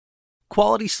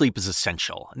Quality sleep is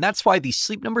essential, and that's why the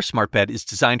Sleep Number Smart Bed is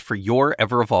designed for your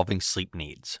ever-evolving sleep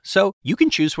needs. So you can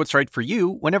choose what's right for you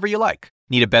whenever you like.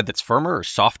 Need a bed that's firmer or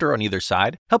softer on either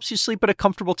side? Helps you sleep at a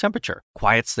comfortable temperature,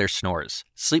 quiets their snores.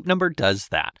 Sleep Number does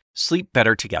that. Sleep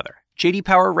better together. J.D.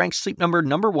 Power ranks Sleep Number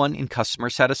 #1 in customer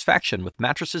satisfaction with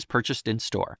mattresses purchased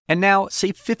in-store. And now,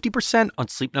 save 50% on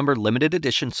Sleep Number Limited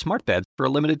Edition Smart Beds for a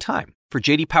limited time. For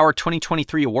J.D. Power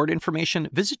 2023 award information,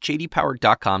 visit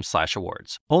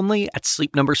jdpower.com/awards. Only at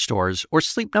Sleep Number stores or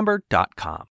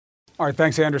sleepnumber.com. All right,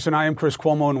 thanks, Anderson. I am Chris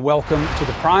Cuomo, and welcome to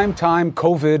the Primetime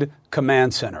COVID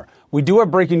Command Center. We do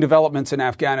have breaking developments in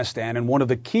Afghanistan, and one of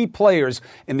the key players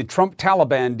in the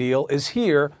Trump-Taliban deal is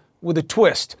here with a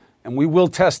twist, and we will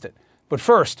test it. But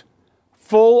first,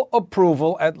 full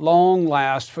approval at long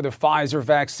last for the Pfizer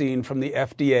vaccine from the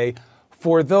FDA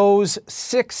for those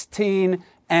 16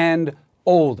 and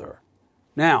older.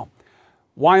 Now,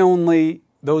 why only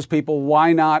those people?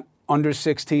 Why not under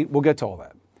 16? We'll get to all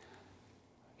that.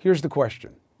 Here's the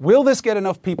question. Will this get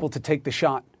enough people to take the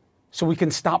shot so we can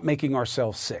stop making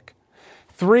ourselves sick?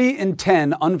 3 in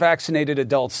 10 unvaccinated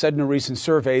adults said in a recent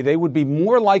survey they would be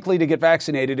more likely to get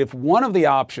vaccinated if one of the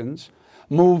options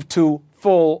moved to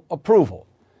full approval.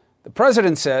 The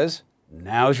president says,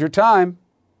 now's your time.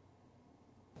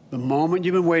 The moment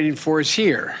you've been waiting for is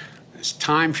here. It's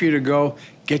time for you to go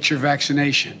get your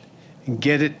vaccination and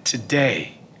get it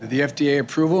today. The FDA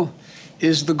approval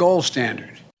is the gold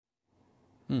standard.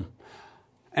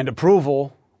 And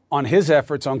approval on his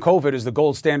efforts on COVID is the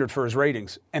gold standard for his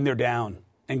ratings, and they're down.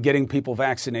 And getting people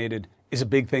vaccinated is a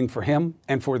big thing for him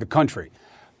and for the country.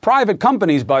 Private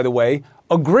companies, by the way,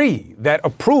 agree that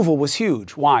approval was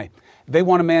huge. Why? They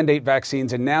want to mandate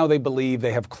vaccines, and now they believe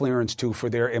they have clearance to for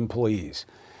their employees.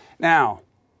 Now,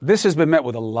 this has been met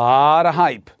with a lot of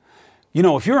hype. You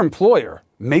know, if your employer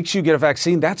makes you get a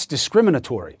vaccine, that's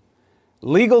discriminatory.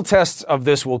 Legal tests of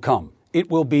this will come. It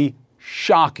will be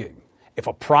shocking if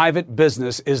a private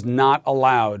business is not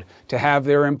allowed to have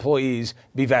their employees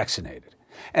be vaccinated.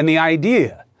 And the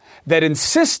idea that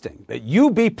insisting that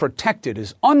you be protected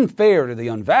is unfair to the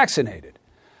unvaccinated,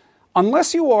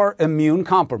 unless you are immune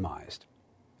compromised.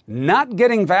 Not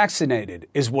getting vaccinated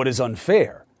is what is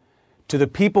unfair to the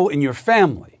people in your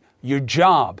family, your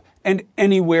job, and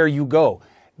anywhere you go.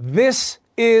 This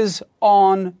is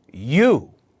on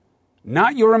you,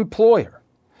 not your employer.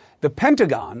 The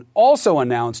Pentagon also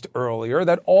announced earlier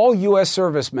that all U.S.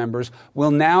 service members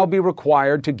will now be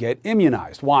required to get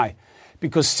immunized. Why?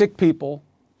 Because sick people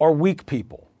are weak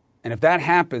people. And if that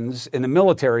happens in the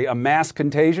military, a mass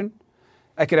contagion,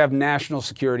 that could have national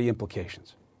security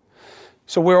implications.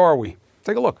 So where are we?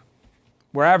 Take a look.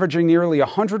 We're averaging nearly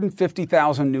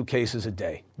 150,000 new cases a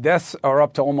day. Deaths are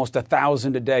up to almost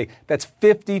 1,000 a day. That's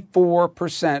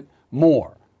 54%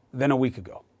 more than a week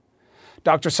ago.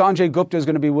 Dr. Sanjay Gupta is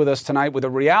going to be with us tonight with a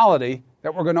reality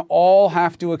that we're going to all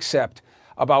have to accept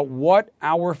about what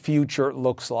our future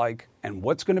looks like and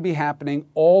what's going to be happening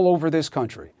all over this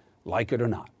country, like it or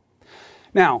not.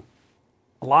 Now,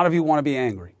 a lot of you want to be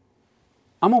angry.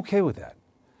 I'm okay with that.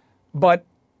 But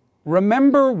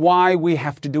remember why we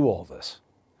have to do all this.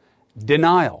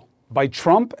 Denial by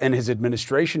Trump and his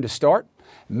administration to start,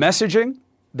 messaging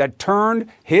that turned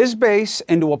his base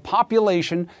into a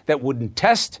population that wouldn't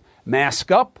test, mask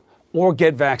up, or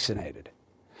get vaccinated.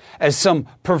 As some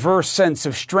perverse sense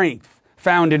of strength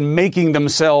found in making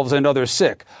themselves and others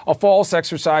sick, a false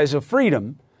exercise of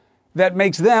freedom that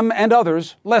makes them and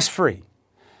others less free.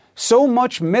 So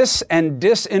much mis- and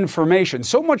disinformation,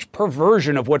 so much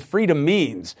perversion of what freedom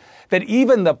means, that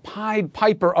even the Pied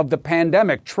Piper of the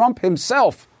pandemic, Trump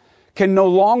himself, can no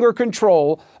longer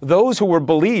control those who were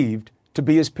believed to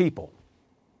be his people.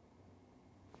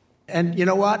 And you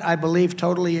know what? I believe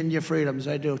totally in your freedoms.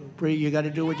 I do. You got to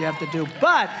do what you have to do.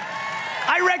 But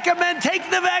I recommend take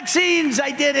the vaccines.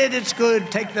 I did it. It's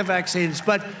good. Take the vaccines.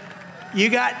 But no,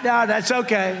 that's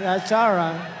okay. That's all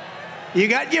right. You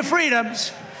got your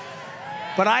freedoms.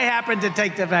 But I happen to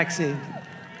take the vaccine.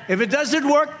 If it doesn't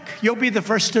work, you'll be the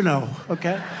first to know,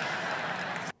 okay?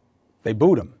 They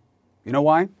booed him. You know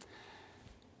why?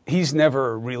 He's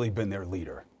never really been their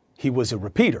leader. He was a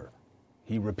repeater.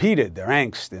 He repeated their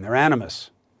angst and their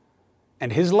animus.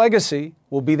 And his legacy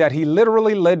will be that he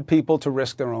literally led people to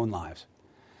risk their own lives.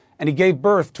 And he gave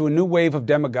birth to a new wave of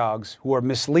demagogues who are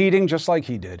misleading just like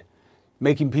he did,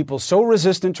 making people so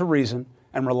resistant to reason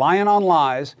and reliant on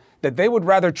lies that they would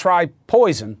rather try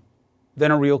poison than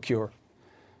a real cure.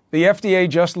 The FDA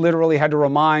just literally had to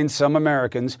remind some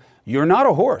Americans, you're not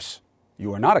a horse,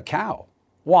 you are not a cow.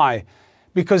 Why?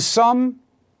 Because some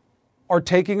are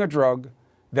taking a drug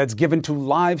that's given to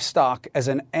livestock as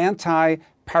an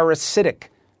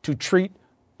anti-parasitic to treat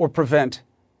or prevent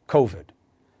COVID.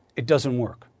 It doesn't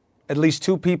work. At least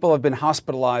 2 people have been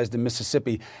hospitalized in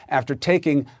Mississippi after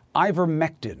taking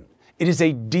ivermectin. It is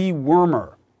a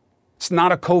dewormer. It's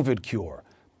not a COVID cure.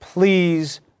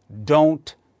 Please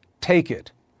don't take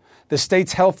it. The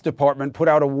state's health department put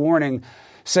out a warning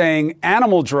saying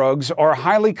animal drugs are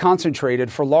highly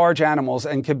concentrated for large animals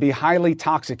and can be highly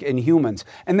toxic in humans.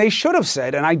 And they should have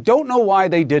said, and I don't know why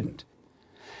they didn't,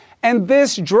 and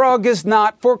this drug is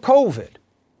not for COVID.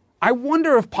 I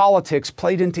wonder if politics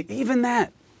played into even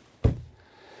that.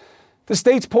 The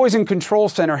state's Poison Control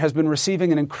Center has been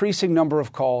receiving an increasing number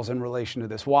of calls in relation to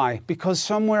this. Why? Because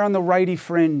somewhere on the righty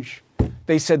fringe,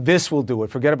 they said this will do it.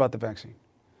 Forget about the vaccine.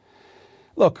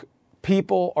 Look,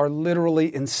 people are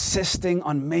literally insisting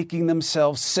on making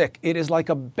themselves sick. It is like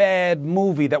a bad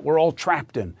movie that we're all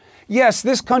trapped in. Yes,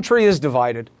 this country is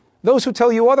divided. Those who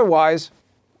tell you otherwise,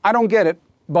 I don't get it,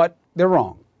 but they're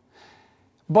wrong.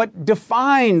 But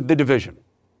define the division.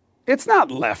 It's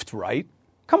not left-right.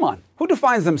 Come on, who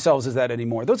defines themselves as that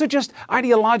anymore? Those are just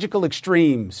ideological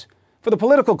extremes for the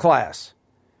political class.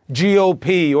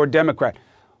 GOP or Democrat.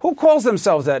 Who calls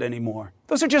themselves that anymore?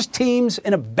 Those are just teams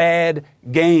in a bad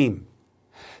game.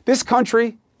 This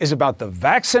country is about the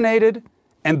vaccinated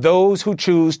and those who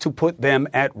choose to put them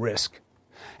at risk.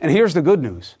 And here's the good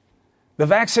news. The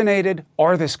vaccinated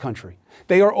are this country.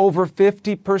 They are over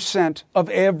 50% of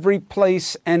every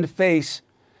place and face.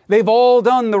 They've all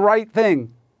done the right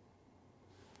thing.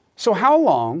 So how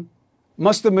long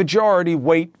must the majority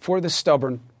wait for the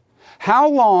stubborn? How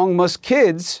long must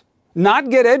kids not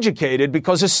get educated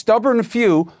because a stubborn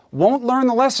few won't learn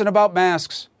the lesson about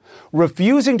masks,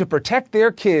 refusing to protect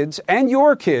their kids and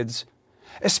your kids,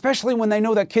 especially when they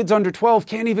know that kids under 12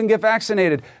 can't even get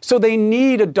vaccinated, so they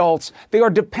need adults. They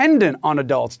are dependent on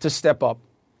adults to step up.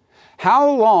 How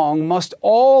long must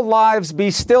all lives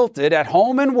be stilted at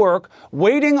home and work,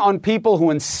 waiting on people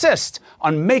who insist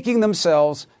on making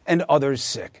themselves and others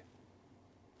sick?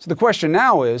 So the question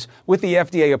now is, with the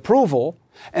FDA approval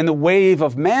and the wave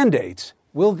of mandates,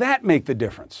 will that make the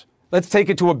difference? Let's take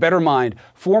it to a better mind.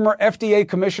 Former FDA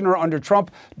commissioner under Trump,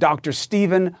 Dr.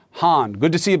 Stephen Hahn.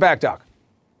 Good to see you back, Doc.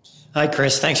 Hi,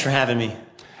 Chris. Thanks for having me.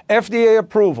 FDA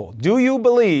approval. Do you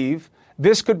believe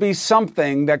this could be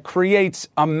something that creates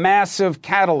a massive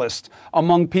catalyst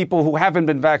among people who haven't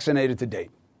been vaccinated to date?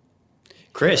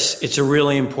 Chris, it's a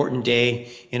really important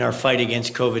day in our fight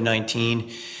against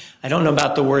COVID-19. I don't know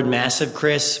about the word massive,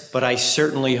 Chris, but I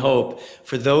certainly hope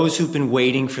for those who've been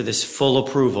waiting for this full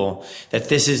approval that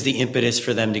this is the impetus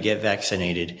for them to get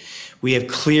vaccinated. We have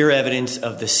clear evidence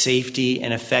of the safety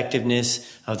and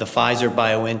effectiveness of the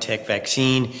Pfizer-BioNTech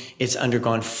vaccine. It's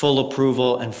undergone full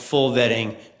approval and full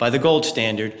vetting by the gold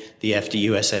standard, the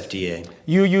US FDA.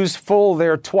 You used full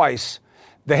there twice.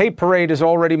 The hate parade is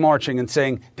already marching and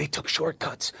saying, they took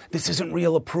shortcuts. This isn't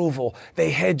real approval. They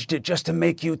hedged it just to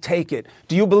make you take it.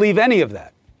 Do you believe any of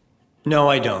that? No,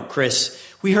 I don't, Chris.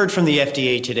 We heard from the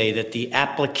FDA today that the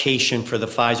application for the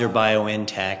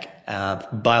Pfizer-BioNTech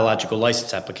biological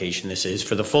license application, this is,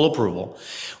 for the full approval,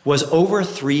 was over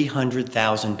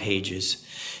 300,000 pages.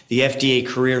 The FDA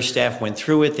career staff went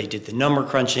through it. They did the number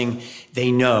crunching.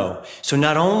 They know. So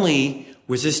not only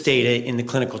was this data in the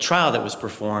clinical trial that was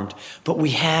performed, but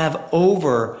we have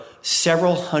over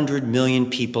several 100 million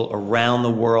people around the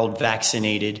world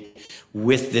vaccinated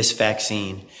with this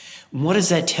vaccine. What does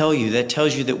that tell you? That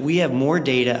tells you that we have more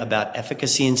data about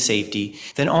efficacy and safety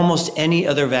than almost any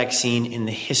other vaccine in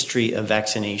the history of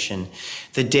vaccination.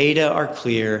 The data are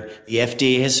clear. The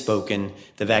FDA has spoken.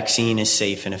 The vaccine is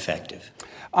safe and effective.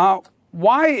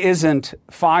 Why isn't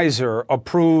Pfizer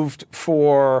approved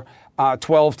for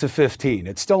 12 to 15?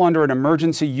 It's still under an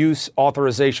emergency use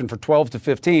authorization for 12 to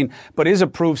 15, but is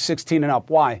approved 16 and up.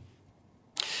 Why?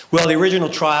 Well, the original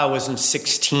trial was in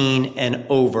 16 and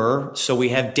over, so we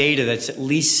have data that's at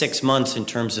least 6 months in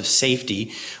terms of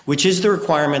safety, which is the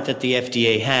requirement that the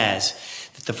FDA has.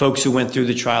 That the folks who went through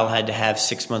the trial had to have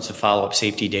 6 months of follow-up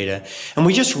safety data. And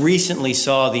we just recently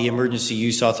saw the emergency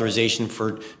use authorization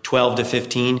for 12 to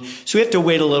 15. So we have to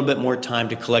wait a little bit more time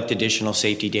to collect additional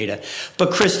safety data.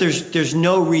 But Chris, there's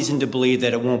no reason to believe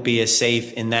that it won't be as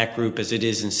safe in that group as it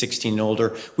is in 16 and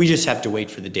older. We just have to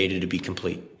wait for the data to be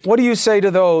complete. What do you say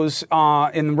to those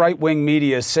in right-wing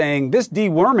media saying this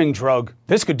deworming drug,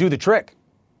 this could do the trick?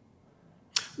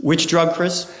 Which drug,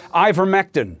 Chris?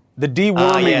 Ivermectin, the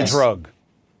deworming drug.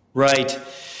 Right.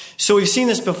 So we've seen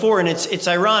this before, and it's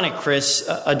ironic, Chris,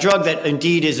 a drug that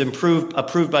indeed is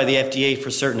approved by the FDA for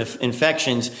certain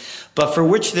infections, but for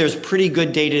which there's pretty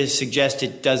good data to suggest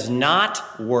it does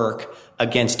not work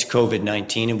against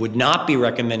COVID-19 and would not be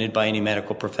recommended by any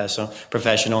medical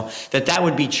professional, that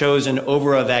would be chosen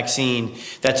over a vaccine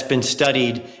that's been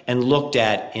studied and looked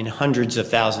at in hundreds of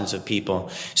thousands of people.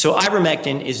 So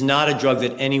ivermectin is not a drug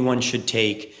that anyone should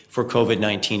take for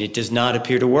COVID-19. It does not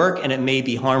appear to work, and it may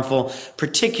be harmful,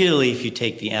 particularly if you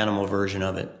take the animal version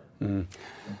of it.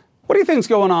 What do you think's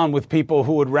going on with people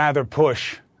who would rather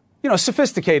push,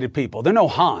 sophisticated people? They're no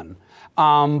Han,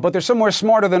 but they're somewhere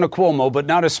smarter than a Cuomo, but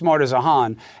not as smart as a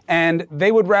Han, and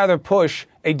they would rather push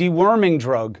a deworming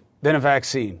drug than a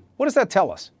vaccine. What does that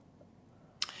tell us?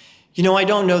 I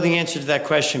don't know the answer to that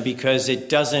question because it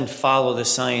doesn't follow the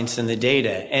science and the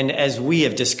data. And as we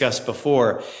have discussed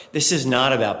before, this is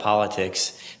not about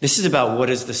politics. This is about what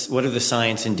do the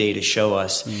science and data show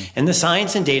us. And the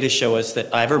science and data show us that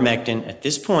ivermectin at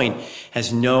this point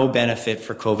has no benefit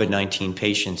for COVID-19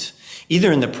 patients,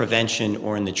 either in the prevention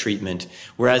or in the treatment,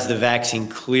 whereas the vaccine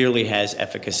clearly has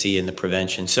efficacy in the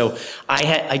prevention. So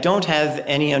I don't have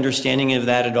any understanding of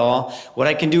that at all. What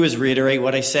I can do is reiterate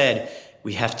what I said.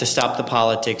 We have to stop the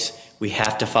politics. We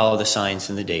have to follow the science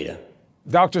and the data.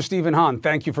 Dr. Stephen Hahn,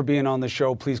 thank you for being on the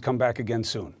show. Please come back again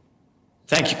soon.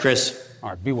 Thank you, Chris. All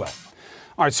right, be well.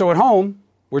 All right, so at home,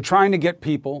 we're trying to get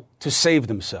people to save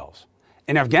themselves.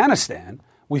 In Afghanistan,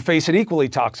 we face an equally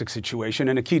toxic situation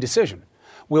and a key decision.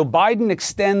 Will Biden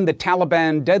extend the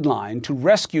Taliban deadline to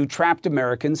rescue trapped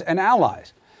Americans and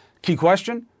allies? Key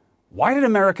question, why did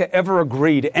America ever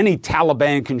agree to any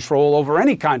Taliban control over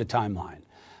any kind of timeline?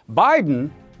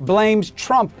 Biden blames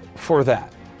Trump for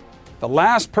that. The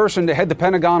last person to head the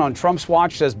Pentagon on Trump's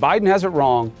watch says Biden has it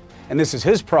wrong, and this is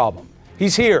his problem.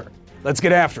 He's here. Let's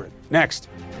get after it. Next.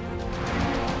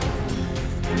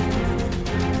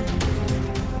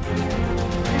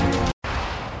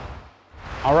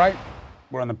 All right,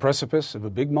 we're on the precipice of a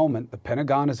big moment. The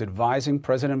Pentagon is advising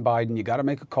President Biden, you got to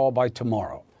make a call by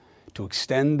tomorrow to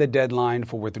extend the deadline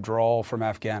for withdrawal from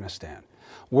Afghanistan.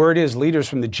 Word is leaders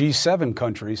from the G7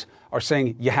 countries are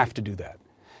saying you have to do that.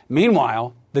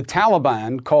 Meanwhile, the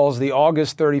Taliban calls the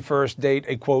August 31st date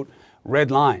a, quote,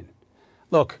 red line.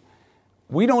 Look,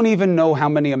 we don't even know how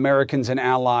many Americans and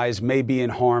allies may be in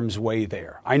harm's way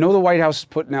there. I know the White House is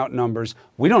putting out numbers.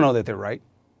 We don't know that they're right.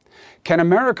 Can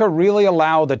America really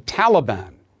allow the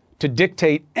Taliban to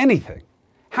dictate anything?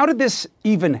 How did this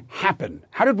even happen?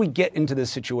 How did we get into this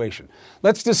situation?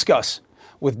 Let's discuss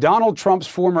with Donald Trump's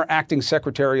former acting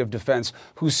Secretary of Defense,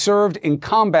 who served in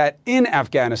combat in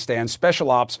Afghanistan,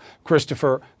 Special Ops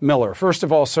Christopher Miller. First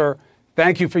of all, sir,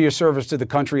 thank you for your service to the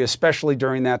country, especially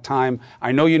during that time.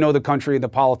 I know you know the country and the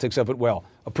politics of it well.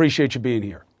 Appreciate you being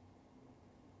here.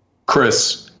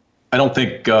 Chris, I don't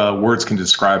think words can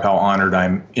describe how honored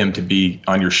I am to be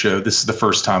on your show. This is the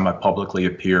first time I publicly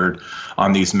appeared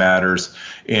on these matters.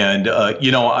 And,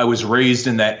 I was raised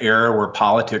in that era where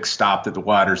politics stopped at the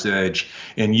water's edge.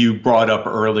 And you brought up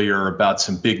earlier about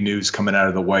some big news coming out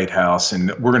of the White House.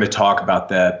 And we're going to talk about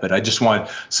that. But I just want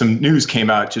some news came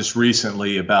out just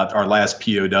recently about our last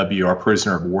POW, our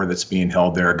prisoner of war that's being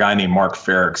held there, a guy named Mark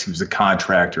Farrix. He was a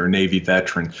contractor, a Navy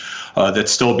veteran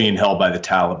that's still being held by the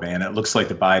Taliban. It looks like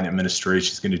the Biden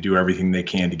administration is going to do everything they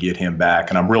can to get him back.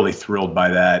 And I'm really thrilled by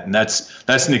that. And that's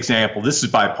an example. This is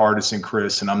bipartisan,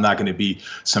 Chris, and I'm not going to be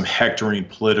some hectoring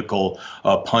political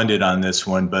pundit on this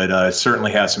one, but I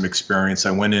certainly have some experience.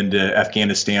 I went into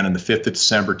Afghanistan on the 5th of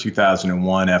December,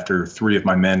 2001, after 3 of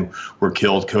my men were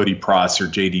killed, Cody Prosser,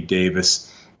 J.D.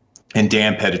 Davis, and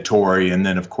Dan Pettitori. And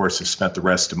then, of course, I've spent the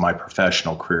rest of my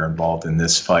professional career involved in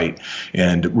this fight,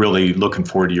 and really looking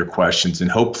forward to your questions.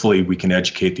 And hopefully we can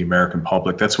educate the American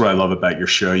public. That's what I love about your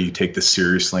show. You take this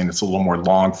seriously, and it's a little more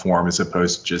long form as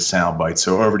opposed to just sound bites.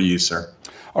 So over to you, sir.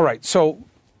 All right. So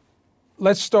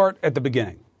let's start at the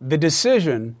beginning. The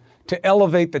decision to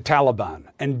elevate the Taliban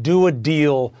and do a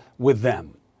deal with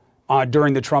them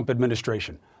during the Trump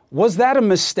administration, was that a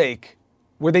mistake?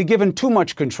 Were they given too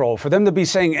much control for them to be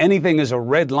saying anything is a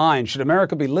red line? Should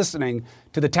America be listening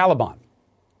to the Taliban?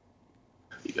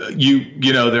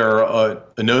 They're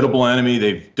a notable enemy.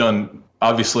 They've done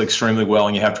obviously extremely well,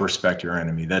 and you have to respect your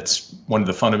enemy. That's one of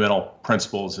the fundamental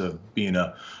principles of being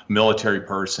a military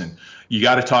person. You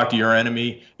got to talk to your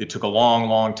enemy. It took a long,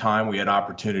 long time. We had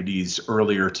opportunities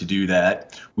earlier to do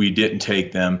that. We didn't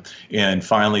take them. And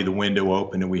finally, the window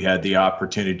opened, and we had the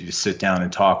opportunity to sit down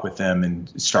and talk with them and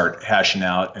start hashing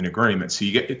out an agreement. So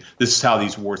this is how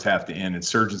these wars have to end.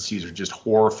 Insurgencies are just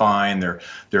horrifying.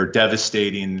 They're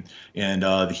devastating, and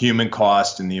the human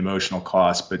cost and the emotional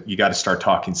cost. But you got to start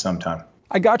talking sometime.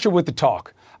 I got you with the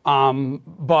talk,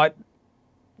 but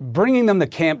bringing them to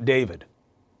Camp David,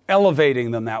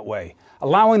 elevating them that way,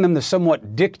 allowing them to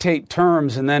somewhat dictate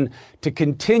terms and then to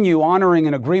continue honoring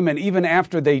an agreement even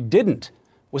after they didn't.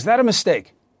 Was that a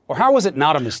mistake? Or how was it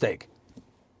not a mistake?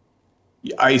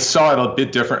 I saw it a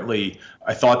bit differently.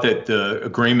 I thought that the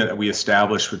agreement that we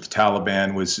established with the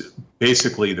Taliban was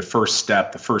basically the first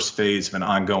step, the first phase of an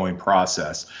ongoing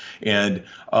process. And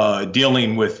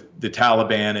dealing with the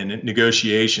Taliban and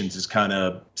negotiations is kind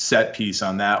of set piece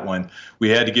on that one. We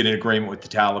had to get an agreement with the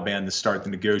Taliban to start the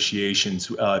negotiations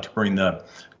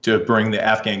to bring the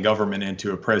Afghan government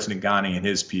into a President Ghani and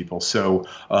his people. So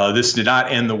this did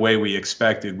not end the way we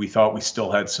expected. We thought we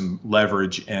still had some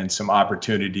leverage and some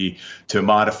opportunity to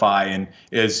modify. And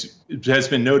as has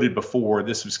been noted before,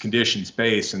 this was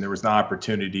conditions-based, and there was an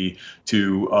opportunity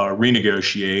to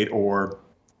renegotiate or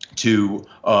to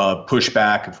push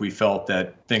back if we felt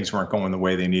that things weren't going the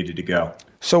way they needed to go.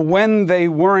 So when they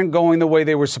weren't going the way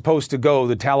they were supposed to go,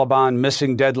 the Taliban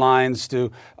missing deadlines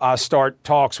to start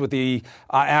talks with the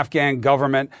Afghan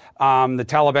government, the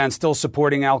Taliban still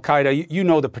supporting al-Qaeda, you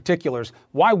know the particulars.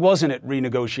 Why wasn't it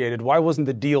renegotiated? Why wasn't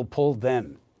the deal pulled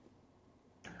then?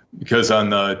 Because on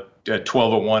the at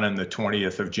 12:01 on the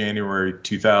 20th of January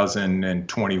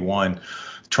 2021,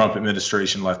 Trump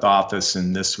administration left office,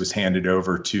 and this was handed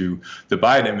over to the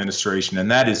Biden administration.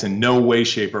 And that is in no way,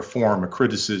 shape, or form a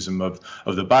criticism of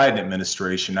the Biden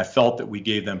administration. I felt that we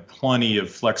gave them plenty of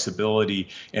flexibility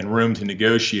and room to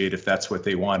negotiate if that's what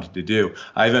they wanted to do.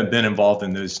 I haven't been involved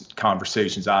in those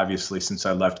conversations, obviously, since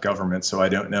I left government, so I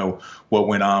don't know what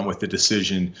went on with the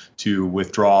decision to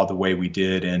withdraw the way we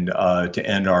did and to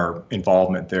end our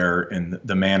involvement there in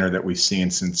the manner that we've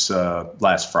seen since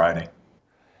last Friday.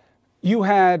 You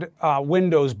had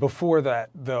windows before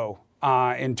that, though,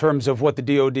 in terms of what the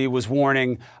DOD was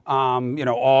warning,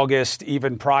 August,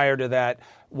 even prior to that.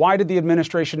 Why did the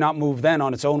administration not move then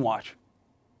on its own watch?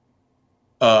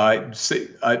 I'm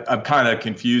kind of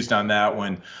confused on that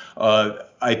one.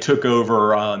 I took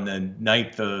over on the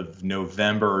 9th of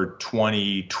November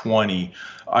 2020.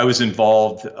 I was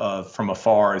involved from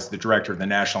afar as the director of the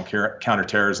National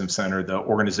Counterterrorism Center, the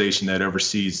organization that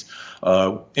oversees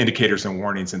indicators and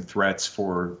warnings and threats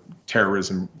for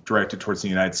terrorism directed towards the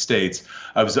United States.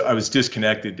 I was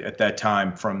disconnected at that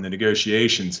time from the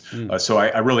negotiations, so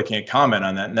I really can't comment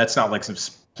on that. And that's not like some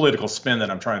political spin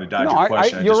that I'm trying to dodge your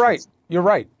question. You're right. You're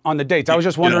right on the dates. I was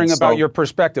just wondering about your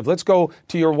perspective. Let's go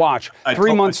to your watch.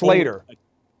 3 months later.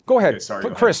 Go ahead. Okay,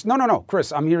 sorry, Chris. No.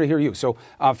 Chris, I'm here to hear you. So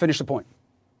finish the point.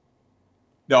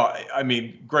 No, I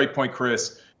mean, great point,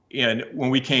 Chris. And when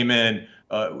we came in,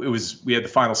 we had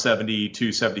the final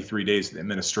 72, 73 days of the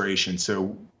administration.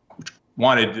 So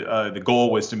the goal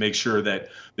was to make sure that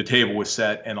the table was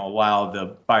set and allow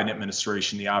the Biden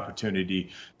administration the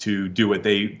opportunity to do what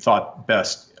they thought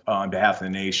best on behalf of the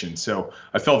nation. So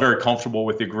I felt very comfortable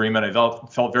with the agreement. I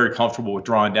felt very comfortable with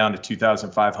drawing down to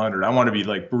 2,500. I want to be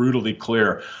brutally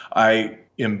clear. I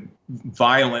am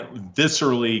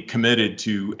viscerally committed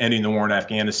to ending the war in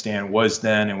Afghanistan, was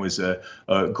then and was a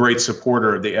great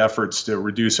supporter of the efforts to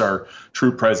reduce our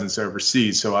troop presence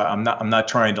overseas. So I'm not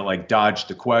trying to dodge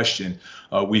the question.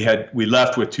 We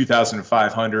left with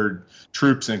 2,500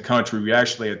 troops in country. We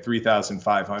actually had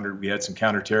 3,500. We had some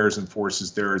counterterrorism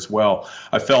forces there as well.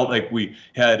 I felt like we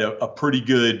had a pretty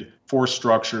good force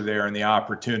structure there and the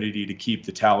opportunity to keep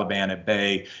the Taliban at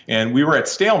bay. And we were at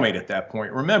stalemate at that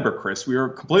point. Remember, Chris, we were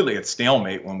completely at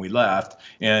stalemate when we left,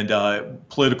 and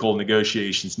political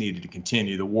negotiations needed to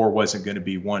continue. The war wasn't going to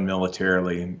be won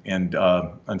militarily, and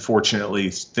unfortunately,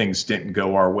 things didn't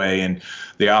go our way. And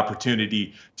the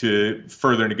opportunity to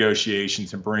further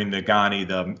negotiations and bring the Ghani,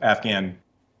 the Afghan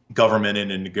government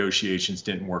into negotiations,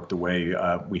 didn't work the way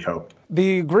we hoped.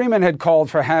 The agreement had called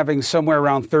for having somewhere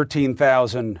around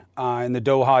 13,000 in the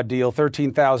Doha deal,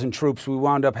 13,000 troops. We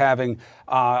wound up having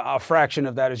a fraction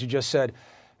of that, as you just said.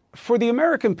 For the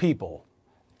American people,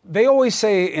 they always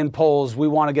say in polls, we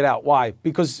want to get out. Why?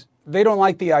 Because they don't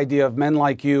like the idea of men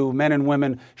like you, men and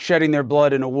women, shedding their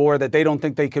blood in a war that they don't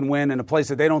think they can win in a place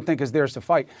that they don't think is theirs to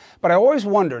fight. But I always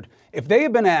wondered, if they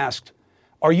had been asked,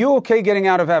 are you okay getting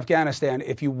out of Afghanistan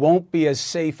if you won't be as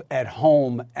safe at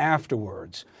home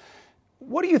afterwards?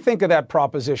 What do you think of that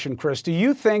proposition, Chris? Do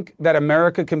you think that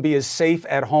America can be as safe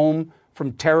at home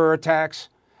from terror attacks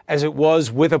as it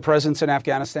was with a presence in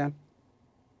Afghanistan?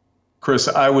 Chris,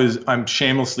 I'm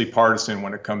shamelessly partisan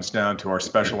when it comes down to our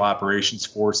special operations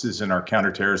forces and our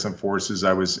counterterrorism forces.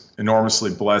 I was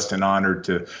enormously blessed and honored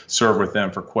to serve with them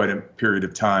for quite a period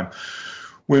of time.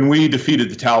 When we defeated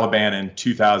the Taliban in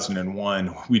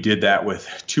 2001, we did that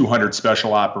with 200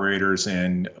 special operators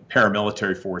and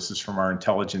paramilitary forces from our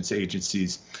intelligence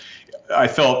agencies. I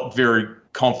felt very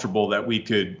comfortable that we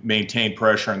could maintain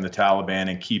pressure on the Taliban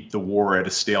and keep the war at a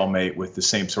stalemate with the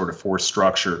same sort of force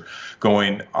structure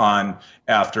going on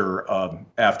after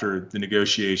the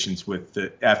negotiations with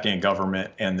the Afghan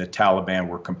government and the Taliban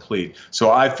were complete.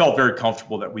 So I felt very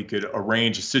comfortable that we could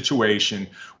arrange a situation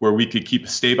where we could keep a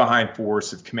stay-behind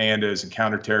force of commandos and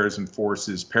counterterrorism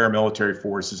forces, paramilitary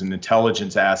forces, and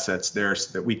intelligence assets there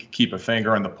so that we could keep a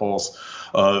finger on the pulse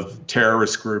of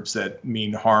terrorist groups that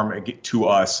mean harm to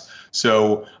us.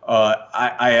 So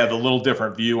I have a little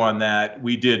different view on that.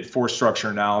 We did force structure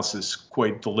analysis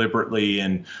quite deliberately,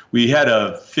 and we had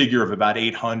a figure of about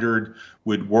 800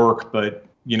 would work. But,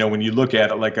 when you look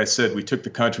at it, like I said, we took the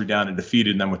country down and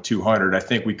defeated them with 200. I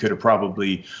think we could have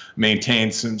probably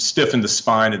stiffened the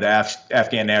spine of the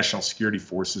Afghan National Security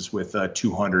Forces with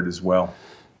 200 as well.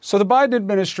 So the Biden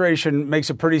administration makes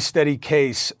a pretty steady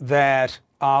case that,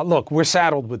 look, we're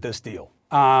saddled with this deal.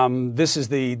 This is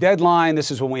the deadline.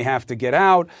 This is when we have to get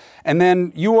out. And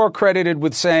then you are credited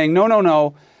with saying,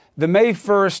 no. The May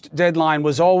 1st deadline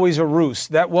was always a ruse.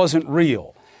 That wasn't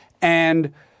real.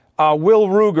 And Will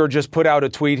Ruger just put out a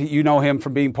tweet. You know him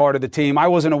from being part of the team. I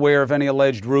wasn't aware of any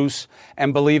alleged ruse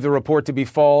and believe the report to be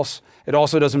false. It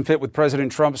also doesn't fit with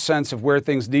President Trump's sense of where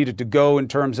things needed to go in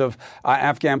terms of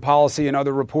Afghan policy and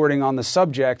other reporting on the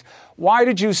subject. Why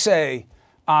did you say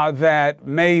that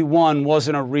May 1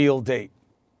 wasn't a real date?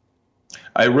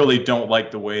 I really don't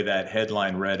like the way that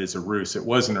headline read as a ruse. It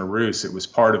wasn't a ruse. It was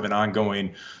part of an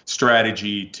ongoing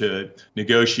strategy to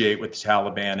negotiate with the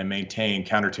Taliban and maintain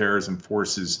counterterrorism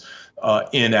forces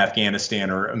in Afghanistan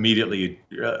or immediately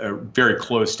very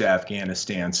close to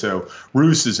Afghanistan. So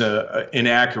ruse is an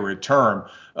inaccurate term.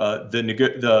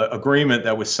 The agreement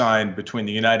that was signed between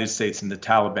the United States and the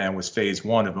Taliban was phase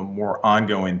one of a more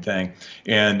ongoing thing.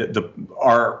 And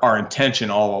our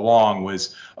intention all along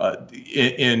was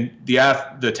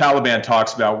the Taliban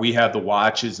talks about we have the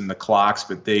watches and the clocks,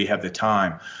 but they have the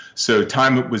time. So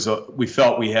time was we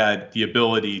felt we had the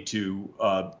ability to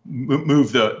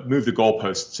move the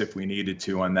goalposts if we needed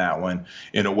to on that one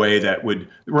in a way that would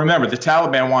remember the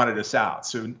Taliban wanted us out.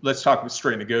 So let's talk about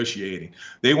straight negotiating.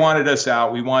 They wanted us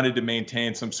out. We wanted to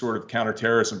maintain some sort of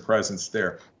counterterrorism presence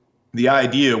there. The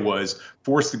idea was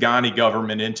force the Ghani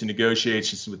government into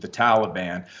negotiations with the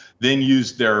Taliban, then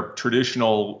use their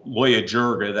traditional Loya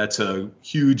Jirga, that's a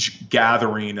huge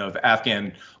gathering of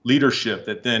Afghan leadership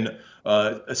that then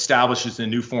establishes a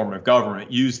new form of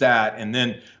government, use that, and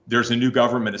then there's a new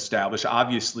government established.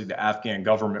 Obviously, the Afghan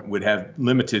government would have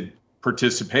limited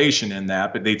participation in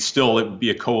that, but it would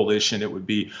be a coalition. It would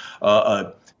be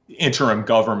a interim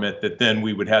government that then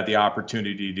we would have the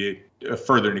opportunity to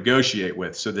further negotiate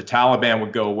with. So the Taliban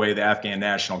would go away, the Afghan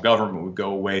national government would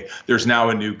go away. There's now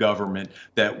a new government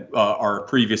that our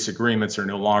previous agreements are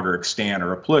no longer extant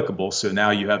or applicable. So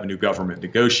now you have a new government to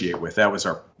negotiate with. That was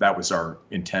our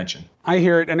intention. I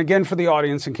hear it. And again, for the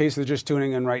audience, in case they're just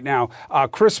tuning in right now,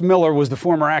 Chris Miller was the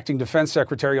former acting defense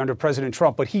secretary under President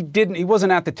Trump, but he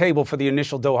wasn't at the table for the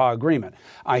initial Doha agreement.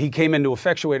 He came in to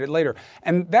effectuate it later.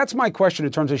 And that's my question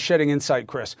in terms of shedding insight,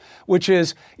 Chris, which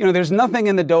is, there's nothing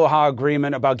in the Doha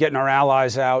agreement about getting our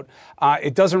allies out.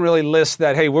 It doesn't really list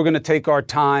that, hey, we're going to take our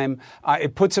time.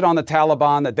 It puts it on the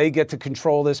Taliban that they get to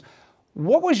control this.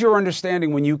 What was your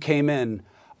understanding when you came in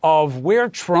of where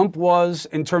Trump was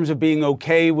in terms of being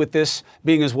okay with this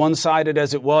being as one-sided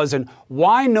as it was, and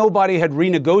why nobody had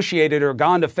renegotiated or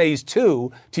gone to phase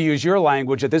two, to use your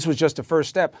language, that this was just a first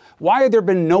step? Why had there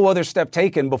been no other step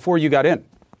taken before you got in?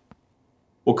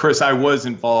 Well, Chris, I was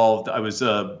involved. I was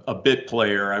a bit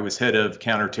player. I was head of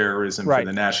counterterrorism for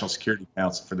the National Security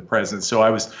Council for the president. So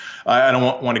I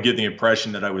don't want to give the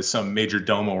impression that I was some major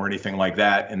domo or anything like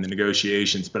that in the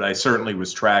negotiations, but I certainly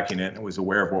was tracking it and was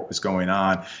aware of what was going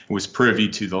on and was privy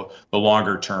to the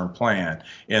longer term plan.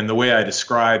 And the way I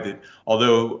described it,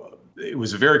 although it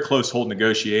was a very close hold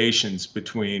negotiations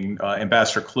between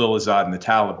Ambassador Khalilzad and the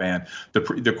Taliban.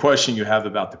 The question you have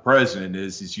about the president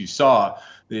is, as you saw,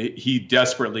 he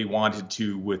desperately wanted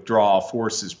to withdraw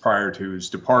forces prior to his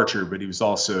departure, but he was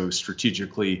also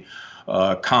strategically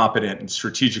competent and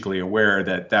strategically aware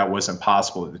that that wasn't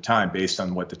possible at the time based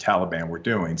on what the Taliban were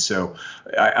doing. So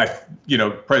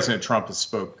President Trump has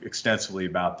spoke extensively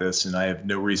about this, and I have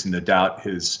no reason to doubt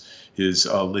his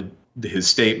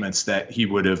statements that he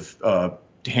would have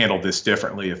handled this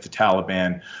differently if the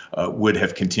Taliban would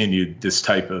have continued this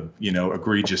type of,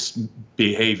 egregious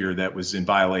behavior that was in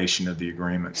violation of the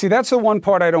agreement. See, that's the one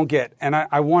part I don't get. And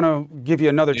I want to give you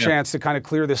another chance to kind of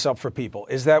clear this up for people,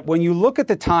 is that when you look at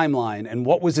the timeline and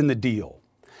what was in the deal,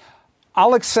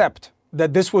 I'll accept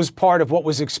that this was part of what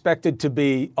was expected to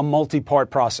be a multi-part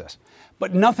process,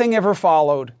 but nothing ever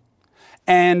followed.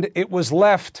 And it was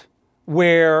left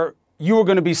where you were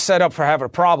going to be set up for having a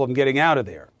problem getting out of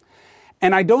there.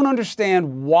 And I don't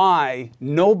understand why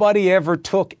nobody ever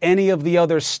took any of the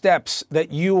other steps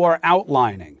that you are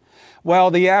outlining.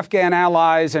 Well, the Afghan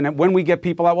allies, and when we get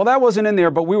people out, well, that wasn't in there,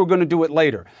 but we were going to do it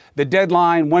later. The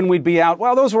deadline, when we'd be out,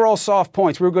 well, those were all soft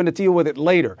points. We were going to deal with it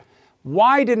later.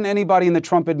 Why didn't anybody in the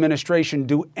Trump administration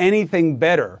do anything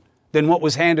better than what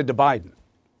was handed to Biden?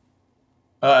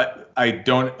 I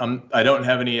don't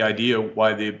have any idea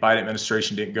why the Biden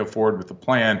administration didn't go forward with the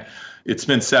plan. It's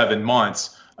been 7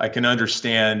 months. I can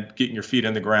understand getting your feet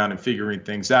on the ground and figuring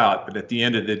things out. But at the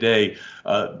end of the day,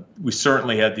 we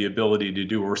certainly had the ability to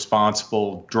do a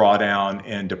responsible drawdown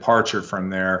and departure from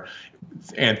there,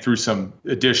 and through some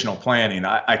additional planning.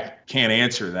 I can't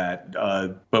answer that,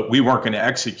 but we weren't going to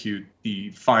execute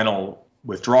the final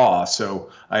withdraw.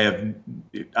 So I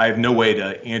have no way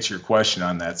to answer your question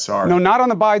on that. Sorry. No, not on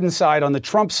the Biden side, on the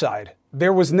Trump side.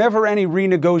 There was never any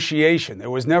renegotiation. There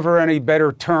was never any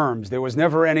better terms. There was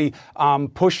never any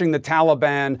pushing the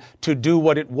Taliban to do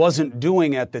what it wasn't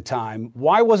doing at the time.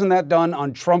 Why wasn't that done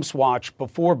on Trump's watch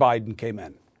before Biden came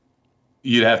in?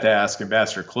 You'd have to ask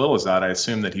Ambassador Khalilzad. I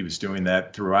assume that he was doing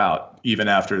that throughout, even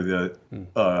after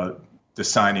the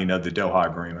signing of the Doha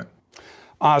Agreement.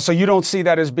 So you don't see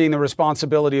that as being the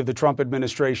responsibility of the Trump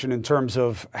administration in terms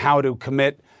of how to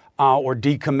commit or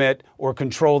decommit or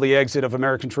control the exit of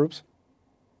American troops?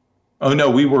 Oh,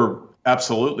 no, we were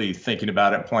absolutely thinking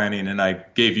about it, planning, and I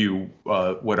gave you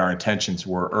what our intentions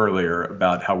were earlier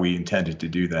about how we intended to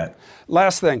do that.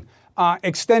 Last thing,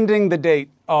 extending the date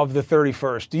of the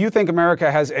 31st. Do you think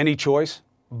America has any choice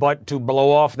but to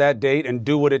blow off that date and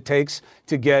do what it takes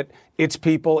to get its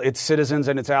people, its citizens,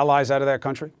 and its allies out of that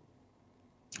country?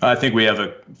 I think we have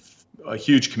a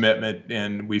huge commitment,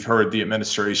 and we've heard the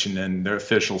administration and their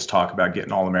officials talk about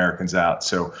getting all Americans out.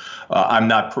 So I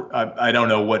don't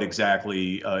know what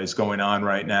exactly is going on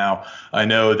right now. I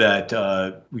know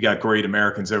that we got great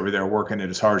Americans over there working it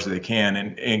as hard as they can.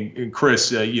 And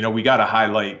Chris, we got to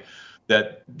highlight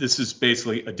that this is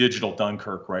basically a digital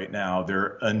Dunkirk right now. There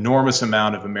are an enormous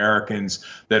amount of Americans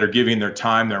that are giving their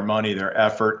time, their money, their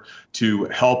effort to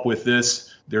help with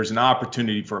this. There's an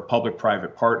opportunity for a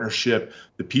public-private partnership.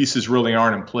 The pieces really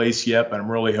aren't in place yet, but I'm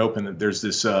really hoping that there's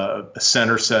this a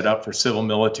center set up for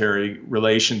civil-military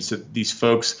relations, that these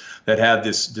folks that have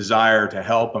this desire to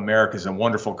help. America's a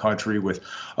wonderful country with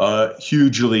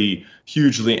hugely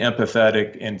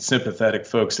empathetic and sympathetic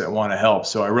folks that want to help.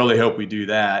 So I really hope we do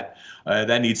that.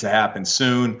 That needs to happen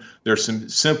soon. There's some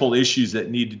simple issues that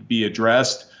need to be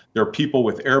addressed. There are people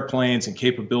with airplanes and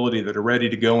capability that are ready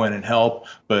to go in and help,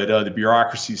 but the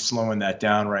bureaucracy is slowing that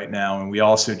down right now. And we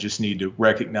also just need to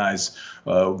recognize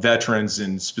veterans,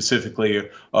 and specifically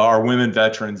our women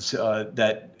veterans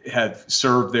that have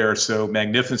served there so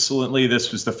magnificently.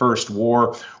 This was the first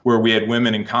war where we had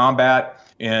women in combat.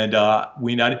 And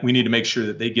we need to make sure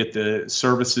that they get the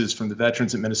services from the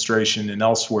Veterans Administration and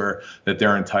elsewhere that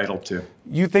they're entitled to.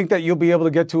 You think that you'll be able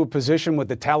to get to a position with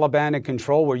the Taliban in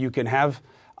control where you can have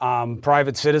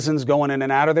private citizens going in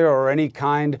and out of there, or any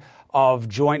kind of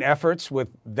joint efforts with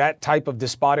that type of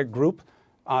despotic group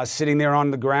sitting there on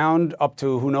the ground up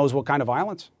to who knows what kind of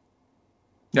violence?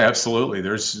 Yeah, absolutely.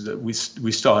 We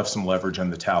still have some leverage on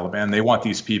the Taliban. They want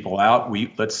these people out.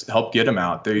 Let's help get them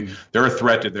out. They're a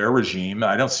threat to their regime.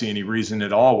 I don't see any reason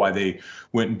at all why they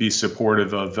wouldn't be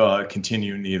supportive of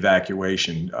continuing the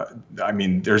evacuation.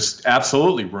 There's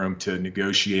absolutely room to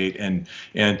negotiate and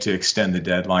to extend the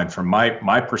deadline from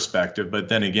my perspective. But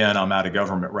then again, I'm out of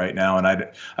government right now, and I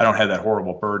don't have that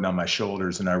horrible burden on my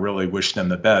shoulders. And I really wish them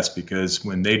the best, because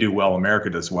when they do well, America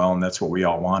does well, and that's what we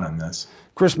all want on this.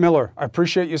 Chris Miller, I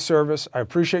appreciate your service. I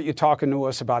appreciate you talking to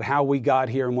us about how we got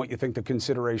here and what you think the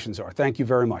considerations are. Thank you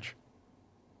very much.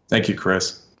 Thank you,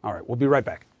 Chris. All right, we'll be right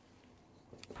back.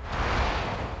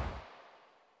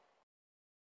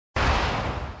 A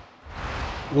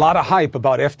lot of hype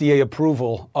about FDA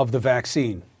approval of the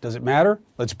vaccine. Does it matter?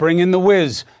 Let's bring in the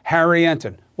whiz, Harry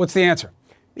Enton. What's the answer?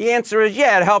 The answer is,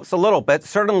 yeah, it helps a little bit.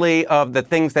 Certainly of the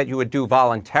things that you would do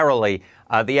voluntarily,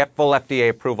 the full FDA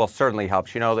approval certainly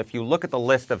helps. If you look at the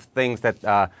list of things that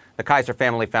the Kaiser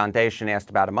Family Foundation asked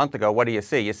about a month ago, what do you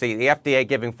see? You see the FDA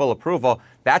giving full approval.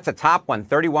 That's a top one.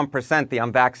 31% the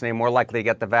unvaccinated more likely to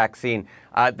get the vaccine.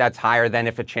 That's higher than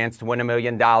if a chance to win $1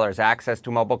 million, access to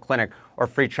a mobile clinic, or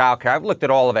free childcare. I've looked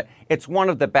at all of it. It's one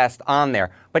of the best on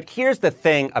there. But here's the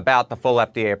thing about the full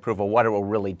FDA approval, what it will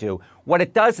really do. What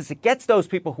it does is it gets those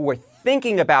people who are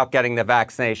thinking about getting the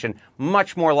vaccination,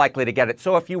 much more likely to get it.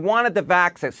 So if you wanted the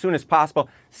vax as soon as possible,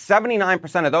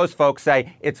 79% of those folks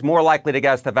say it's more likely to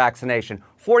get us the vaccination.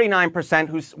 49%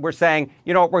 who were saying,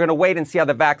 you know what, we're going to wait and see how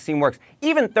the vaccine works.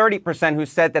 Even 30% who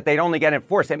said that they'd only get it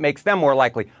first, it makes them more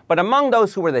likely. But among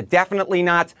those who were the definitely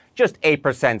nots, just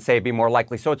 8% say it'd be more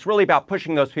likely. So it's really about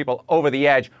pushing those people over the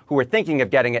edge who are thinking of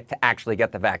getting it to actually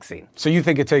get the vaccine. So you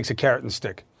think it takes a carrot and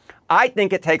stick? I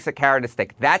think it takes a carrot and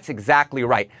stick. That's exactly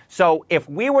right. So if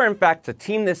we were, in fact, to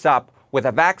team this up with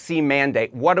a vaccine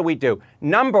mandate, what do?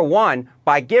 Number one,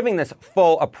 by giving this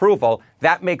full approval,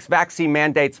 that makes vaccine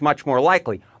mandates much more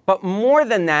likely. But more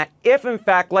than that, if in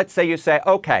fact, let's say you say,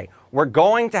 okay, we're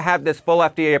going to have this full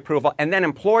FDA approval, and then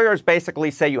employers basically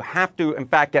say you have to, in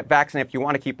fact, get vaccinated if you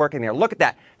want to keep working there. Look at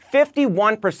that.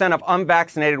 51% of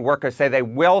unvaccinated workers say they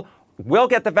will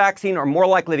get the vaccine or more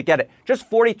likely to get it. Just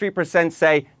 43%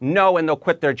 say no and they'll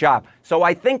quit their job. So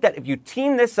I think that if you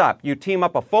team this up, you team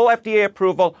up a full FDA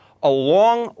approval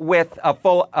along with a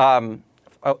full,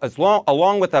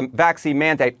 along with a vaccine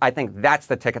mandate, I think that's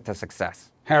the ticket to success.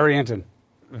 Harry Anton,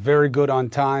 very good on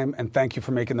time, and thank you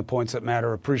for making the points that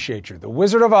matter. Appreciate you. The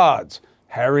Wizard of Odds,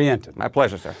 Harry Anton. My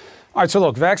pleasure, sir. All right, so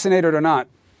look, vaccinated or not,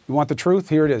 you want the truth?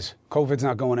 Here it is. COVID's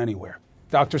not going anywhere.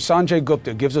 Dr. Sanjay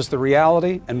Gupta gives us the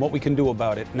reality and what we can do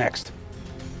about it next.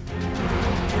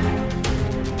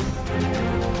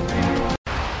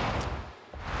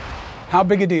 How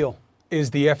big a deal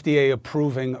is the FDA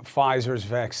approving Pfizer's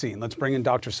vaccine? Let's bring in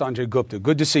Dr. Sanjay Gupta.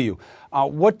 Good to see you.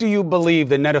 What do you believe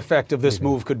the net effect of this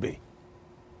move could be?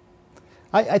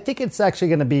 I think it's actually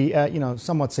going to be,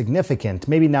 somewhat significant.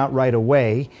 Maybe not right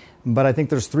away, but I think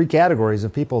there's three categories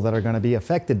of people that are going to be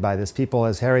affected by this. People,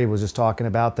 as Harry was just talking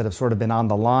about, that have sort of been on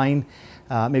the line.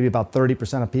 Maybe about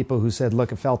 30% of people who said,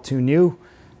 look, it felt too new.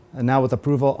 And now with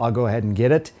approval, I'll go ahead and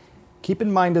get it. Keep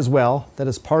in mind as well that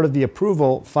as part of the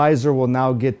approval, Pfizer will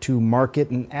now get to market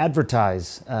and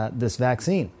advertise this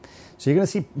vaccine. So you're going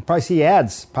to probably see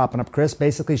ads popping up, Chris,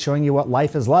 basically showing you what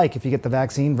life is like if you get the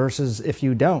vaccine versus if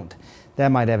you don't. That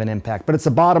might have an impact. But it's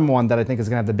the bottom one that I think is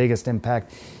going to have the biggest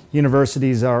impact.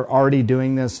 Universities are already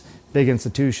doing this, big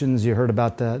institutions. You heard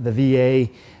about the VA,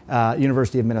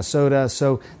 University of Minnesota.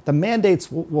 So the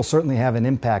mandates will certainly have an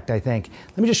impact, I think.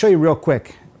 Let me just show you real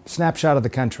quick, snapshot of the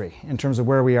country in terms of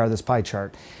where we are, this pie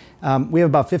chart. We have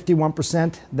about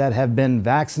 51% that have been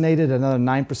vaccinated, another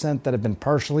 9% that have been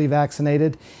partially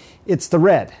vaccinated. It's the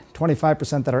red,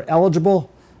 25% that are eligible,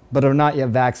 but are not yet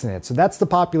vaccinated. So that's the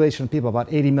population of people,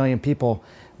 about 80 million people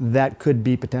that could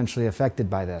be potentially affected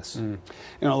by this.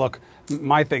 Look,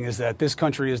 my thing is that this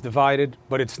country is divided,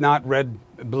 but it's not red,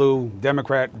 blue,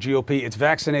 Democrat, GOP. It's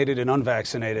vaccinated and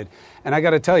unvaccinated. And I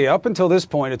got to tell you, up until this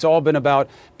point, it's all been about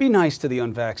be nice to the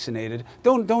unvaccinated.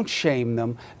 Don't shame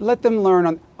them. Let them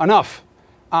learn enough.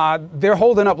 They're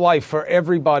holding up life for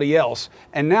everybody else.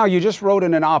 And now you just wrote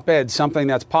in an op-ed something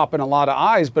that's popping a lot of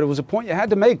eyes, but it was a point you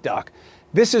had to make, Doc.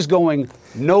 This is going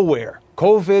nowhere.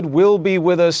 COVID will be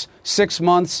with us 6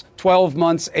 months, 12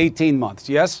 months, 18 months.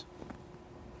 Yes?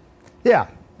 Yeah.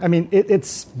 I mean,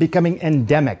 it's becoming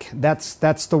endemic. That's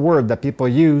the word that people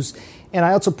use. And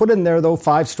I also put in there, though,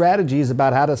 5 strategies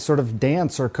about how to sort of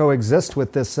dance or coexist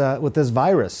with this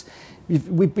virus.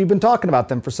 We've been talking about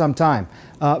them for some time.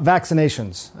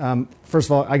 Vaccinations. First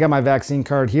of all, I got my vaccine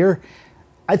card here.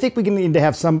 I think we need to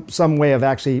have some way of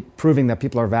actually proving that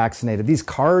people are vaccinated. These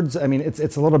cards, I mean,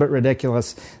 it's a little bit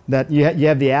ridiculous that you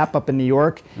have the app up in New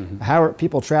York. Mm-hmm. How are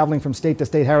people traveling from state to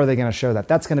state? How are they going to show that?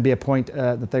 That's going to be a point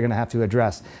that they're going to have to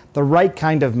address. The right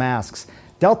kind of masks.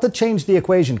 Delta changed the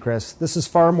equation, Chris. This is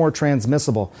far more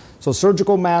transmissible. So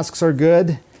surgical masks are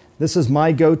good. This is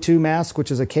my go-to mask,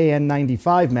 which is a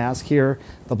KN95 mask here,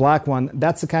 the black one.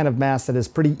 That's the kind of mask that is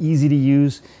pretty easy to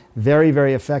use, very,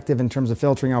 very effective in terms of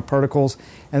filtering out particles.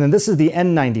 And then this is the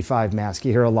N95 mask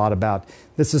you hear a lot about.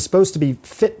 This is supposed to be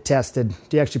fit tested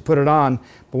to actually put it on.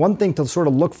 But one thing to sort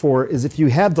of look for is if you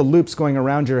have the loops going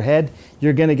around your head,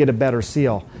 you're going to get a better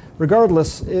seal.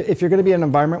 Regardless, if you're going to be in an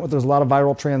environment where there's a lot of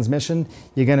viral transmission,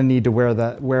 you're going to need to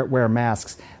wear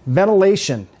masks.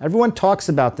 Ventilation. Everyone talks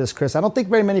about this, Chris. I don't think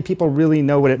very many people really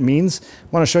know what it means. I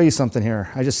want to show you something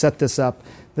here. I just set this up.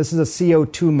 This is a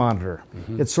CO2 monitor.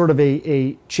 Mm-hmm. It's sort of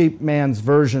a cheap man's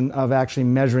version of actually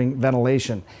measuring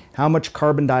ventilation. How much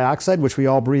carbon dioxide, which we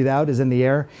all breathe out, is in the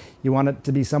air. You want it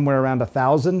to be somewhere around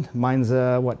 1,000. Mine's,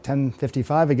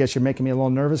 1055. I guess you're making me a little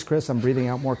nervous, Chris. I'm breathing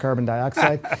out more carbon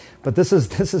dioxide. But this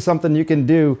is something you can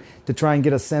do to try and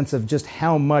get a sense of just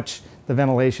how much the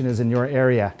ventilation is in your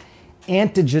area.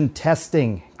 Antigen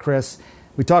testing, Chris.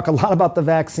 We talk a lot about the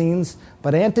vaccines,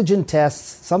 but antigen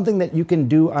tests, something that you can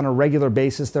do on a regular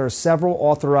basis. There are several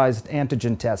authorized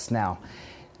antigen tests now.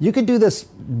 You could do this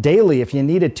daily if you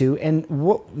needed to. And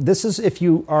this is if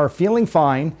you are feeling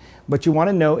fine, but you want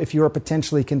to know if you are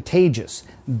potentially contagious.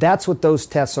 That's what those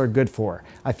tests are good for.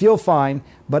 I feel fine,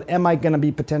 but am I going to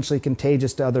be potentially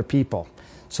contagious to other people?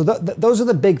 So those are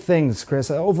the big things, Chris.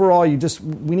 Overall,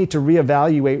 we need to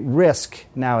reevaluate risk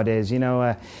nowadays.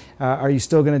 Are you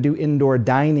still going to do indoor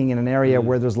dining in an area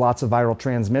where there's lots of viral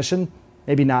transmission?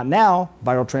 Maybe not now.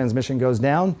 Viral transmission goes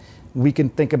down. We can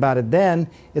think about it then.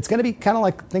 It's going to be kind of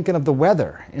like thinking of the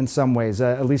weather in some ways,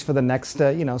 at least for the next,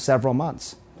 several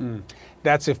months.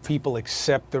 That's if people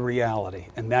accept the reality,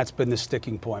 and that's been the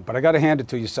sticking point. But I got to hand it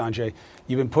to you, Sanjay.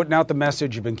 You've been putting out the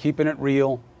message, you've been keeping it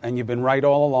real, and you've been right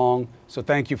all along. So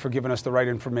thank you for giving us the right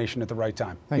information at the right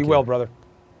time. Thank you. Be well, brother.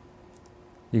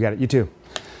 You got it. You too.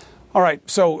 All right.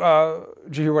 So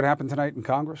did you hear what happened tonight in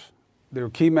Congress? There were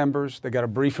key members. They got a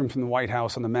briefing from the White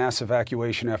House on the mass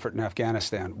evacuation effort in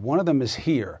Afghanistan. One of them is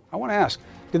here. I want to ask,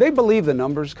 do they believe the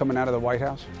numbers coming out of the White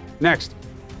House? Next.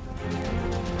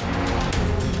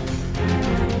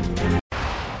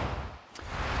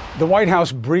 The White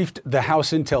House briefed the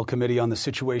House Intel Committee on the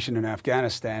situation in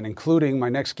Afghanistan, including my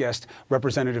next guest,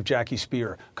 Representative Jackie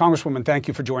Speier. Congresswoman, thank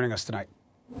you for joining us tonight.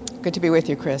 Good to be with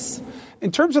you, Chris. In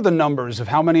terms of the numbers of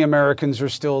how many Americans are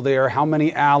still there, how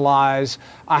many allies,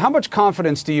 how much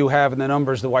confidence do you have in the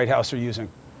numbers the White House are using?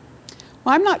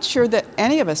 Well, I'm not sure that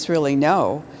any of us really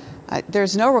know.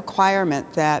 There's no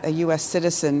requirement that a U.S.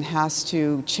 citizen has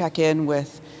to check in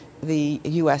with the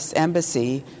U.S.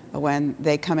 Embassy when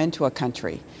they come into a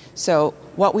country. So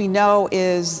what we know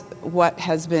is what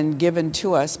has been given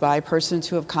to us by persons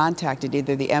who have contacted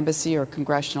either the embassy or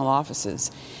congressional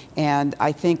offices. And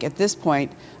I think at this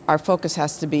point, our focus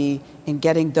has to be in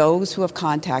getting those who have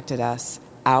contacted us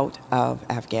out of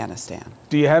Afghanistan.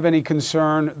 Do you have any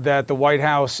concern that the White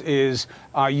House is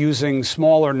using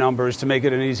smaller numbers to make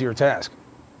it an easier task?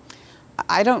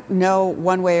 I don't know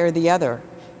one way or the other.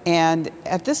 And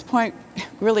at this point,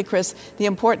 really, Chris, the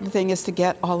important thing is to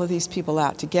get all of these people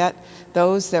out, to get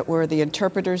those that were the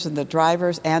interpreters and the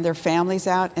drivers and their families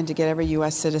out, and to get every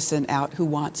U.S. citizen out who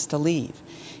wants to leave.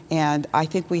 And I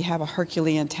think we have a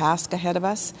Herculean task ahead of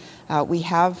us. We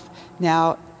have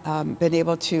now been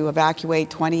able to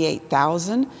evacuate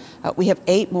 28,000. We have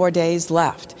 8 more days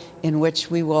left in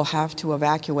which we will have to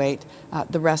evacuate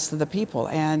the rest of the people.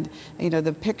 And,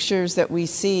 the pictures that we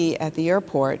see at the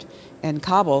airport in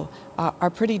Kabul are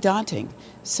pretty daunting.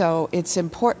 So it's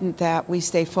important that we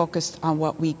stay focused on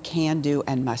what we can do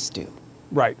and must do.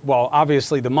 Right. Well,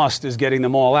 obviously the must is getting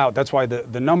them all out. That's why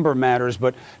the number matters.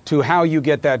 But to how you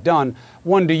get that done,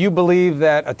 one, do you believe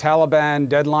that a Taliban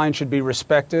deadline should be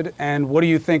respected? And what do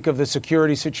you think of the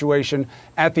security situation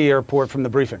at the airport from the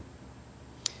briefing?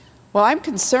 Well, I'm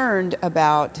concerned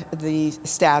about the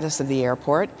status of the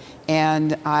airport,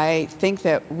 and I think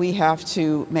that we have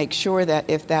to make sure that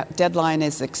if that deadline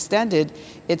is extended,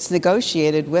 it's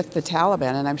negotiated with the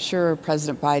Taliban, and I'm sure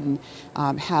President Biden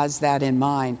has that in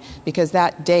mind, because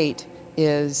that date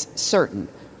is certain.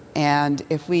 And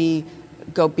if we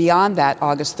go beyond that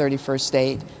August 31st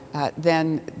date,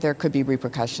 then there could be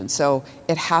repercussions. So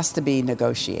it has to be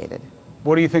negotiated.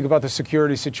 What do you think about the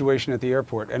security situation at the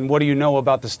airport? And what do you know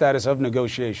about the status of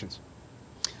negotiations?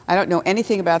 I don't know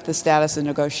anything about the status of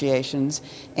negotiations.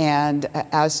 And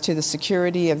as to the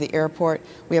security of the airport,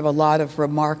 we have a lot of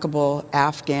remarkable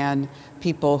Afghan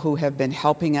people who have been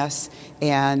helping us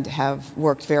and have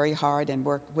worked very hard and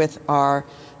worked with our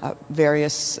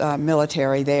various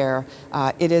military there.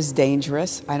 It is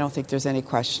dangerous. I don't think there's any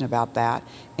question about that.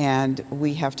 And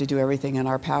we have to do everything in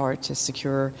our power to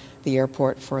secure the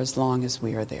airport for as long as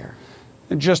we are there.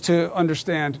 And just to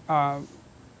understand,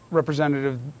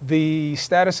 Representative, the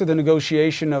status of the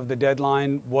negotiation of the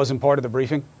deadline wasn't part of the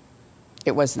briefing?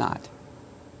 It was not.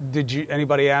 Did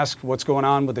anybody ask what's going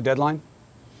on with the deadline?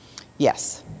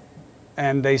 Yes.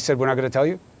 And they said, we're not going to tell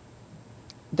you?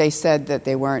 They said that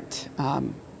they weren't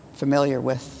familiar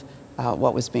with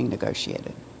what was being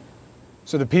negotiated.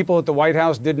 So the people at the White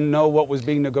House didn't know what was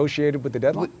being negotiated with the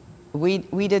deadline?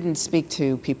 We didn't speak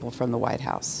to people from the White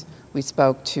House. We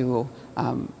spoke to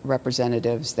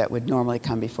representatives that would normally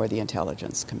come before the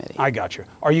Intelligence Committee. I got you.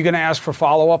 Are you going to ask for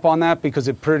follow-up on that? Because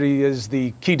it pretty is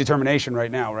the key determination right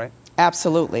now, right?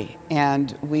 Absolutely.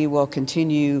 And we will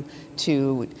continue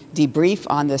to debrief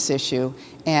on this issue.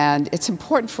 And it's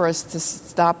important for us to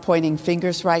stop pointing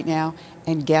fingers right now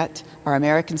and get our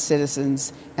American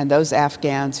citizens and those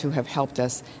Afghans who have helped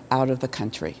us out of the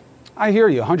country. I hear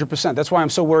you 100%. That's why I'm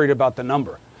so worried about the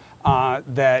number.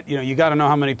 That, you got to know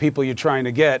how many people you're trying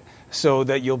to get so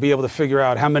that you'll be able to figure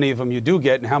out how many of them you do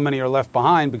get and how many are left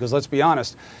behind. Because let's be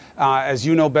honest, as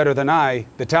you know better than I,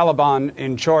 the Taliban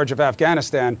in charge of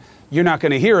Afghanistan you're not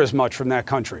going to hear as much from that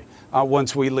country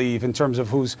once we leave in terms of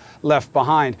who's left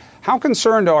behind. How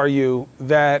concerned are you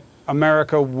that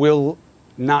America will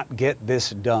not get this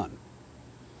done?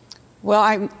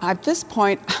 Well, at this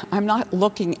point, I'm not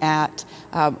looking at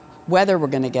whether we're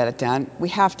going to get it done. We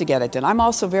have to get it done. I'm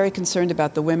also very concerned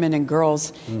about the women and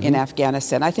girls in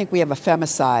Afghanistan. I think we have a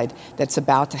femicide that's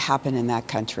about to happen in that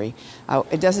country.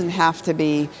 It doesn't have to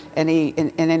be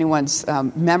in anyone's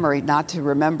memory not to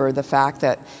remember the fact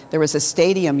that there was a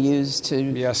stadium used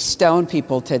to stone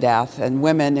people to death, and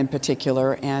women in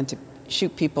particular, and to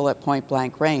shoot people at point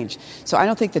blank range. So I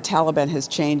don't think the Taliban has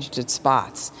changed its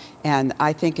spots. And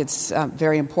I think it's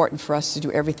very important for us to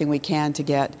do everything we can to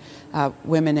get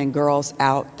women and girls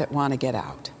out that want to get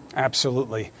out.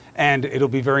 Absolutely. And it'll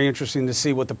be very interesting to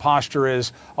see what the posture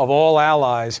is of all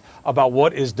allies about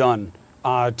what is done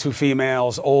to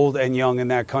females, old and young, in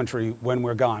that country when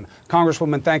we're gone.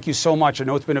 Congresswoman, thank you so much. I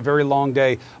know it's been a very long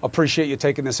day. Appreciate you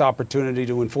taking this opportunity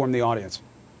to inform the audience.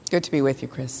 Good to be with you,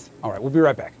 Chris. All right, we'll be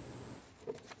right back.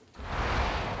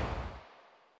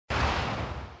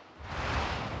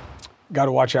 Got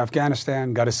to watch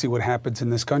Afghanistan, got to see what happens in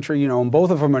this country, and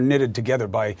both of them are knitted together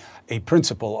by a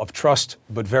principle of trust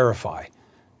but verify.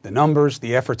 The numbers,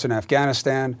 the efforts in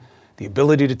Afghanistan, the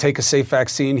ability to take a safe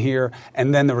vaccine here,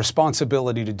 and then the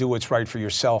responsibility to do what's right for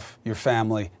yourself, your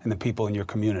family, and the people in your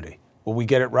community. Will we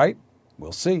get it right?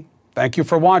 We'll see. Thank you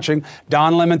for watching.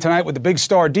 Don Lemon tonight with the big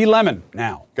star, D. Lemon,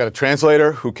 now. Got a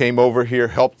translator who came over here,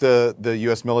 helped the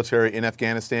U.S. military in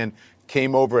Afghanistan,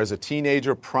 came over as a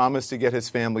teenager, promised to get his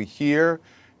family here.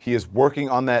 He is working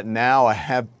on that now. I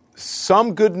have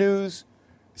some good news.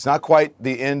 It's not quite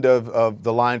the end of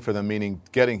the line for them, meaning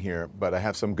getting here, but I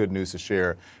have some good news to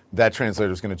share. That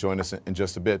translator is going to join us in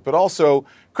just a bit. But also,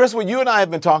 Chris, what you and I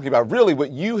have been talking about, really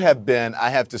what you have been,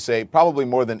 I have to say, probably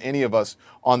more than any of us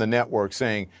on the network,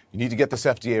 saying you need to get this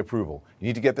FDA approval. You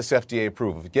need to get this FDA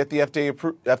approval. If you get the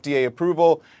FDA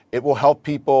approval, it will help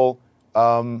people,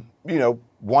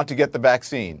 want to get the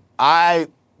vaccine.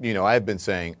 I've been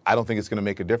saying I don't think it's going to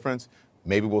make a difference.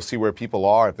 Maybe we'll see where people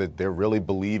are if they're really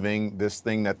believing this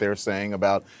thing that they're saying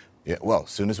about, as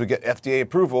soon as we get FDA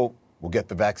approval, we'll get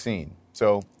the vaccine.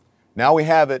 So now we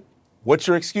have it. What's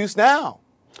your excuse now?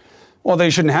 Well,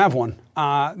 they shouldn't have one.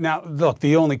 Now, look,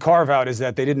 the only carve-out is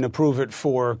that they didn't approve it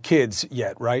for kids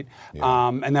yet, right? Yeah.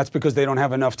 And that's because they don't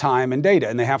have enough time and data,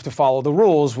 and they have to follow the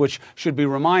rules, which should be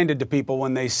reminded to people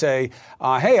when they say,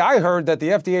 hey, I heard that the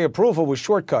FDA approval was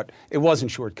shortcut. It wasn't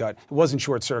shortcut. It wasn't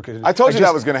short-circuited. I told you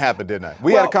that was going to happen, didn't I?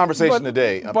 We had a conversation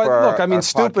today. But look,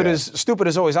 stupid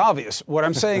is always obvious. What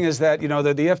I'm saying is that, the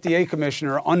FDA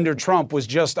commissioner under Trump was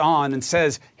just on and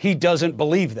says he doesn't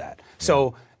believe that.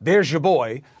 So there's your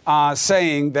boy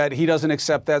saying that he doesn't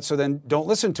accept that, so then don't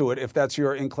listen to it if that's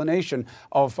your inclination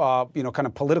of, kind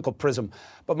of political prism.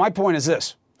 But my point is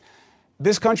this.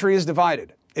 This country is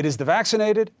divided. It is the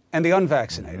vaccinated and the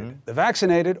unvaccinated. Mm-hmm. The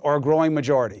vaccinated are a growing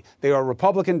majority. They are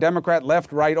Republican, Democrat,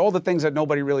 left, right, all the things that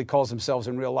nobody really calls themselves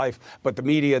in real life, but the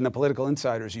media and the political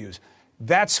insiders use.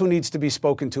 That's who needs to be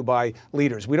spoken to by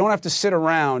leaders. We don't have to sit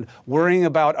around worrying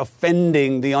about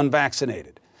offending the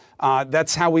unvaccinated.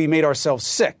 That's how we made ourselves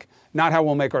sick, not how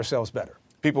we'll make ourselves better.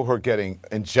 People who are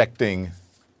injecting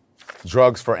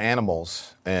drugs for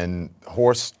animals and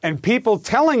horse. And people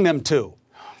telling them to.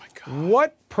 Oh, my God.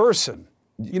 What person?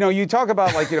 You talk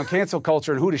about cancel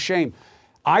culture and who to shame.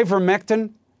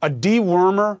 Ivermectin, a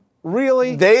dewormer,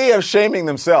 really? They are shaming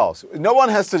themselves. No one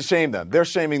has to shame them. They're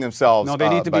shaming themselves. No, they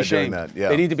need to be shamed. Yeah.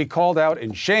 They need to be called out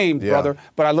and shamed, brother.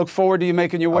 But I look forward to you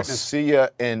making your witness. I'll see you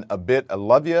in a bit. I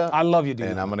love you. I love you, dude.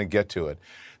 And I'm going to get to it.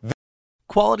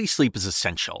 Quality sleep is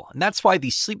essential, and that's why the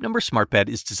Sleep Number Smart Bed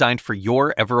is designed for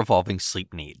your ever-evolving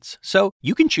sleep needs. So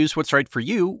you can choose what's right for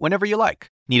you whenever you like.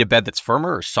 Need a bed that's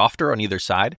firmer or softer on either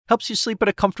side? Helps you sleep at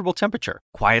a comfortable temperature.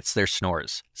 Quiets their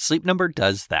snores. Sleep Number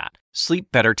does that. Sleep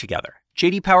better together.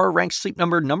 J.D. Power ranks Sleep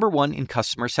Number number 1 in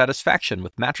customer satisfaction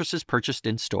with mattresses purchased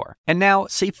in-store. And now,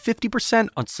 save 50%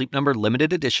 on Sleep Number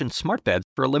limited edition smart beds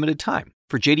for a limited time.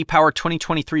 For J.D. Power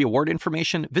 2023 award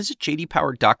information, visit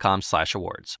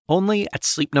jdpower.com/awards. Only at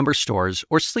Sleep Number stores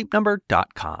or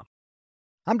sleepnumber.com.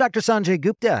 I'm Dr. Sanjay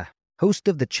Gupta, host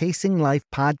of the Chasing Life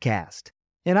podcast.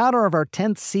 In honor of our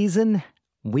 10th season,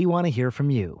 we want to hear from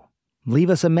you. Leave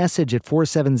us a message at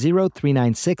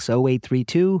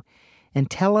 470-396-0832 and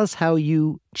tell us how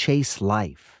you chase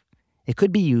life. It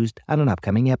could be used on an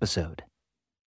upcoming episode.